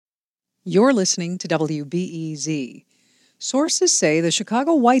You're listening to WBEZ. Sources say the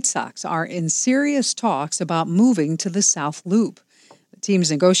Chicago White Sox are in serious talks about moving to the South Loop. The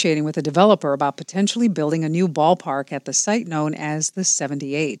team's negotiating with a developer about potentially building a new ballpark at the site known as the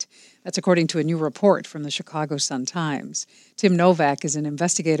 78. That's according to a new report from the Chicago Sun-Times. Tim Novak is an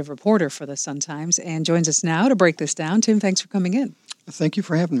investigative reporter for the Sun-Times and joins us now to break this down. Tim, thanks for coming in. Thank you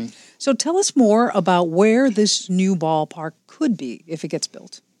for having me. So tell us more about where this new ballpark could be if it gets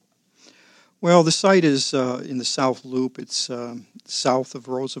built. Well, the site is in the South Loop. It's south of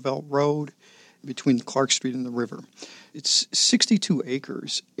Roosevelt Road, between Clark Street and the river. It's 62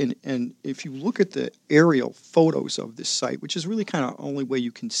 acres, and if you look at the aerial photos of this site, which is really kind of the only way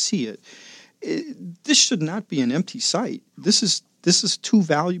you can see it, this should not be an empty site. This is too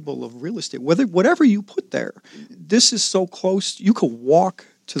valuable of real estate. Whatever you put there, this is so close. You could walk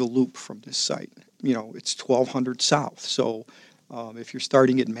to the loop from this site. You know, it's 1200 south, so... if you're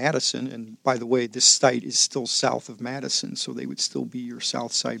starting at Madison, and by the way, this site is still south of Madison, so they would still be your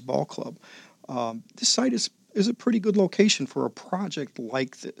South Side Ball Club. This site is a pretty good location for a project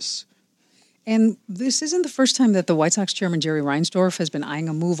like this. And this isn't the first time that the White Sox chairman, Jerry Reinsdorf, has been eyeing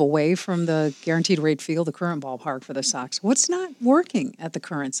a move away from the guaranteed rate field, the current ballpark for the Sox. What's not working at the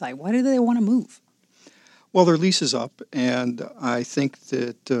current site? Why do they want to move? Well, their lease is up, and I think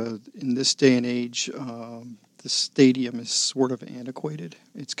that in this day and age, the stadium is sort of antiquated.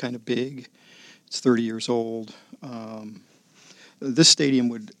 It's kind of big. It's 30 years old. This stadium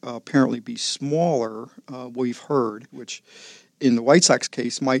would apparently be smaller, we've heard, which in the White Sox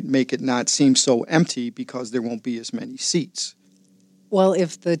case might make it not seem so empty because there won't be as many seats. Well,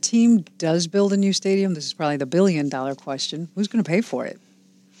 if the team does build a new stadium, this is probably the billion-dollar question. Who's going to pay for it?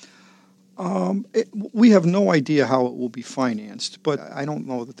 We have no idea how it will be financed, but I don't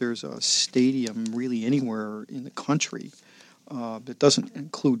know that there's a stadium really anywhere in the country that doesn't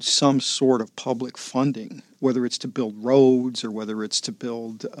include some sort of public funding, whether it's to build roads or whether it's to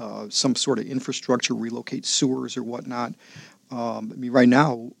build some sort of infrastructure, relocate sewers or whatnot. Right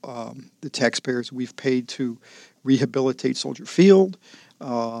now, the taxpayers we've paid to rehabilitate Soldier Field.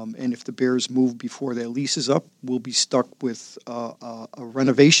 And if the Bears move before their lease is up, we'll be stuck with a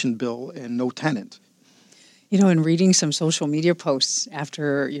renovation bill and no tenant. You know, in reading some social media posts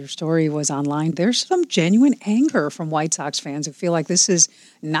after your story was online, there's some genuine anger from White Sox fans who feel like this is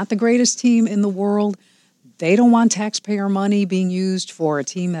not the greatest team in the world. They don't want taxpayer money being used for a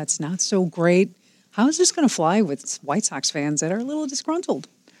team that's not so great. How is this going to fly with White Sox fans that are a little disgruntled?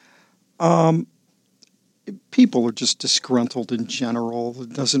 People are just disgruntled in general.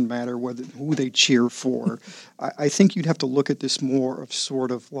 It doesn't matter who they cheer for. I think you'd have to look at this more of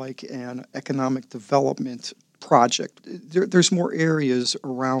sort of like an economic development project. There's more areas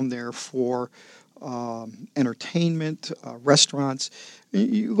around there for entertainment, restaurants.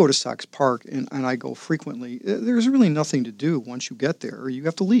 You go to Sox Park, and I go frequently. There's really nothing to do once you get there. You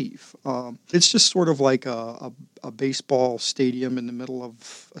have to leave. It's just sort of like a baseball stadium in the middle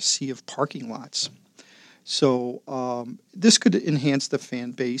of a sea of parking lots. So this could enhance the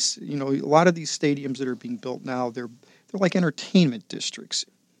fan base. You know, a lot of these stadiums that are being built now, they're like entertainment districts.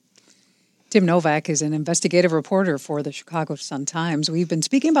 Tim Novak is an investigative reporter for the Chicago Sun-Times. We've been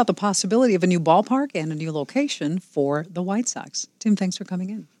speaking about the possibility of a new ballpark and a new location for the White Sox. Tim, thanks for coming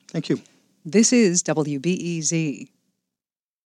in. Thank you. This is WBEZ.